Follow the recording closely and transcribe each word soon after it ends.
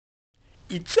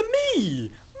It's-a me,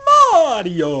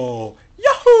 Mario!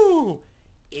 Yahoo!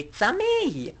 It's-a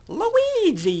me,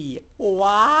 Luigi!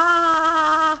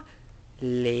 Wah!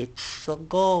 Let's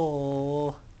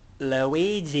go,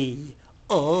 Luigi!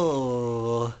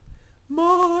 Oh!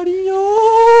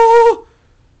 Mario!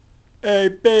 Hey,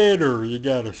 Peter, you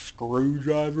got a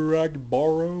screwdriver I can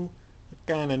borrow? I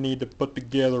kinda need to put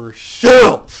together a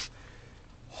shelf!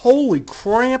 Holy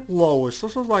crap, Lois,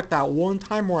 this is like that one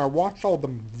time where I watched all the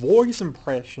voice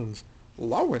impressions.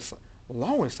 Lois,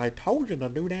 I told you to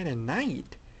do that at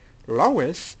night.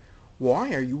 Lois,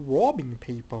 why are you robbing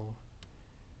people?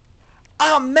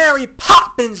 I'm Mary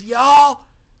Poppins, y'all!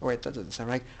 Wait, that doesn't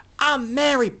sound right. I'm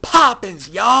Mary Poppins,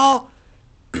 y'all!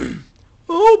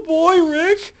 Oh boy,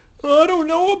 Rick, I don't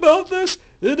know about this.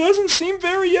 It doesn't seem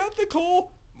very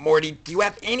ethical. Morty, do you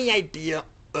have any idea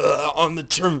on the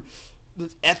term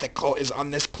ethical is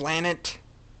on this planet?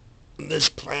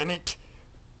 Mr.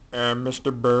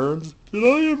 Burns, did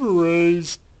I ever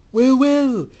raise?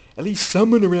 Well, at least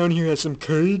someone around here has some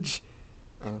courage.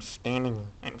 I'm standing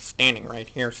right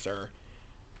here, sir.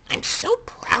 I'm so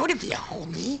proud of you,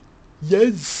 homie.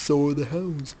 Yes, so are the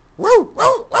hounds. Woo,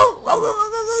 woo, woo,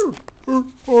 woo,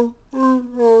 woo,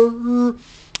 woo,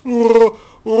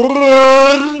 woo.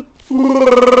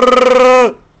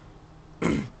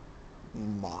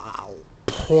 My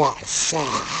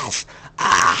process.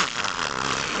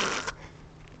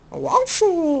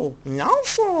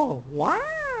 Yoshi,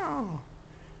 wow.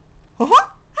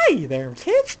 Hey there,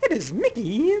 kids, it is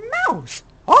Mickey Mouse.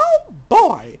 Oh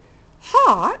boy,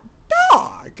 hot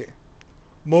dog.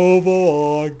 Move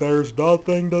along, there's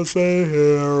nothing to say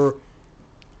here.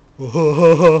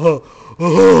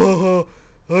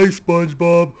 Hey,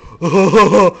 SpongeBob.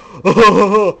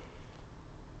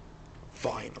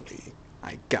 Finally,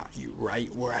 I got you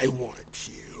right where I want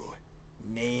you.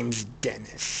 Name's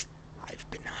Dennis. I've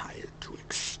been hired to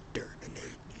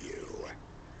exterminate you.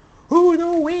 Ooh,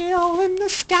 the wheel in the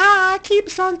sky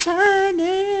keeps on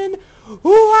turning. Ooh,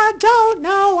 I don't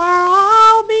know where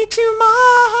I'll be tomorrow.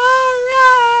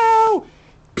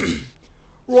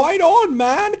 Right on,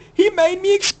 man. He made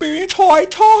me experience high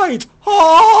tides.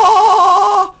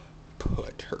 Ah!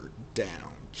 Put her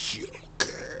down,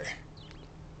 Joker.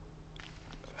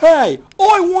 Hey,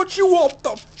 I want you off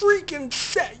the freaking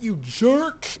set, you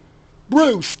jerk.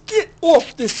 Bruce, get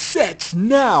off the sets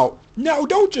now. Now,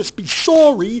 don't just be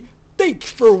sorry. Think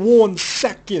for 1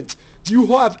 second. Do you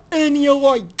have any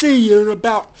idea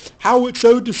about how it's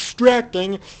so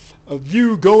distracting of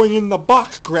you going in the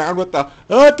background with the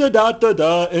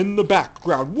da-da-da-da-da in the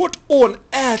background? What on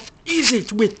earth is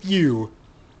it with you?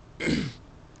 It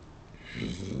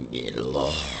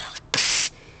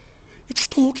looks. It's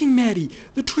talking, Maddie.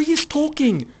 The tree is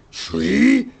talking.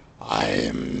 Tree? I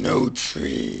am no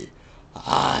tree.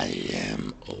 I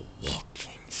am a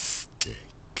walking stick.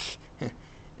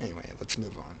 Anyway, let's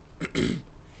move on.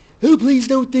 Oh, please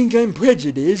don't think I'm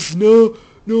prejudiced. No.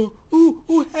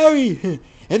 Ooh, Harry.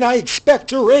 And I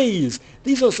expect a raise.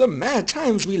 These are some mad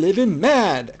times we live in,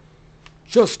 mad.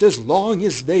 Just as long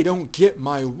as they don't get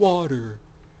my water.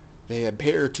 They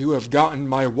appear to have gotten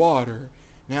my water.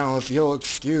 Now, if you'll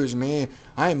excuse me,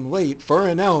 I'm late for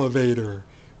an elevator.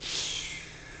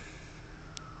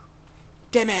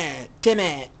 Timmy.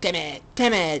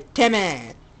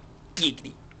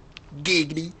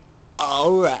 Giggity.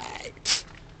 All right.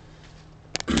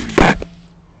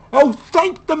 Oh,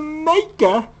 thank the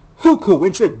Maker, who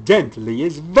coincidentally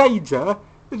is Vader,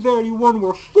 the very one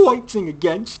we're fighting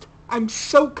against. I'm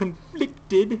so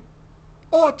conflicted.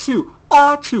 R2,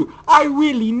 I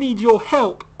really need your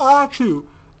help. R2,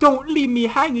 don't leave me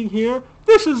hanging here.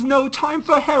 This is no time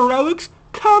for heroics.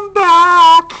 Come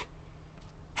back!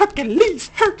 Hercules!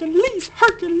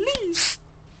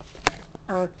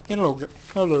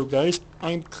 Hello guys.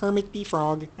 I'm Kermit the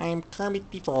Frog.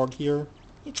 Here.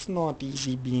 It's not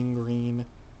easy being green.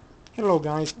 Hello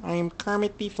guys, I am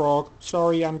Kermit the Frog.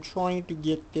 Sorry, I'm trying to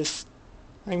get this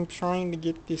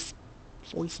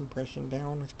voice impression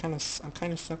down. I'm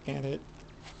kinda suck at it.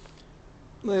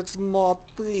 It's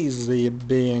not easy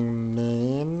being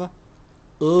mean. I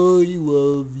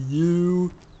love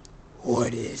you.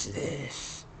 What is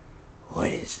this?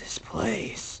 What is this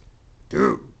place?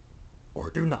 Do or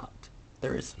do not.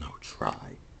 There is no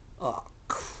try. Oh,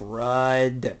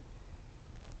 crud.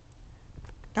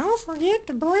 Don't forget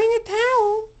to bring a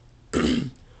towel.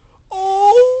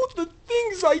 Oh, the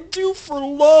things I do for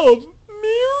love.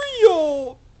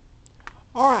 Muriel.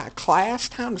 Alright, class,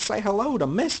 time to say hello to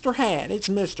Mr. Hat. It's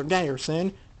Mr.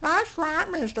 Garrison. That's right,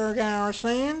 Mr.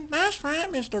 Garrison.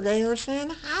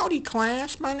 Howdy,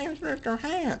 class. My name's Mr.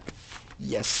 Hat.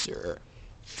 Yes, sir.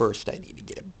 First, I need to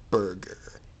get a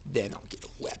burger. then I'll get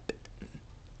a weapon.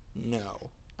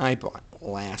 No, I bought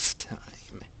last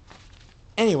time.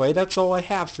 Anyway, that's all I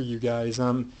have for you guys.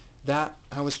 That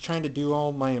I was trying to do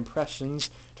all my impressions.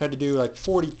 Tried to do like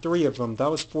 43 of them. That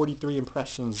was 43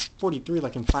 impressions. 43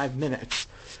 like in 5 minutes.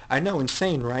 I know,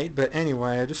 insane, right? But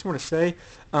anyway, I just want to say,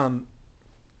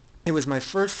 it was my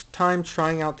first time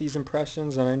trying out these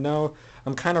impressions, and I know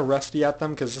I'm kind of rusty at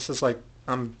them because this is like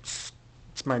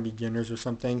it's my beginners or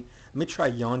something. Let me try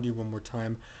Yondu one more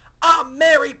time. I'm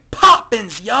Mary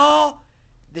Poppins, y'all.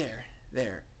 There.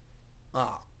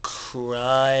 Oh,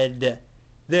 crud.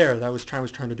 There, that was trying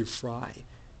to do Fry.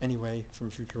 Anyway,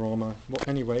 from Futurama. Well,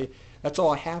 anyway, that's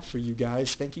all I have for you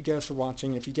guys. Thank you guys for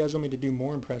watching. If you guys want me to do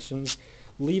more impressions,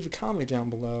 leave a comment down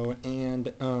below.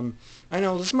 And I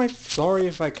know this is sorry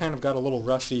if I kind of got a little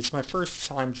rusty. It's my first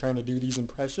time trying to do these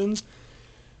impressions.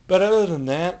 But other than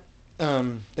that,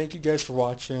 thank you guys for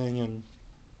watching. And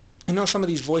I know some of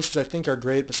these voices I think are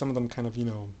great, but some of them kind of,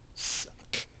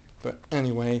 suck. But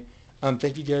anyway,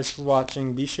 thank you guys for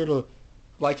watching. Be sure to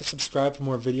like and subscribe for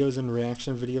more videos and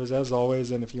reaction videos as always.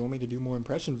 And if you want me to do more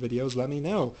impression videos, let me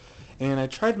know. And I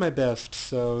tried my best,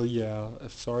 so yeah,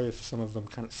 sorry if some of them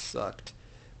kind of sucked.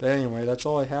 But anyway, that's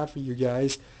all I have for you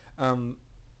guys. I'm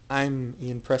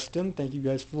Ian Preston. Thank you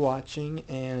guys for watching,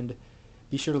 and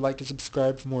be sure to like and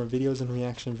subscribe for more videos and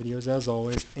reaction videos as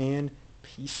always. And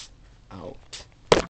peace out.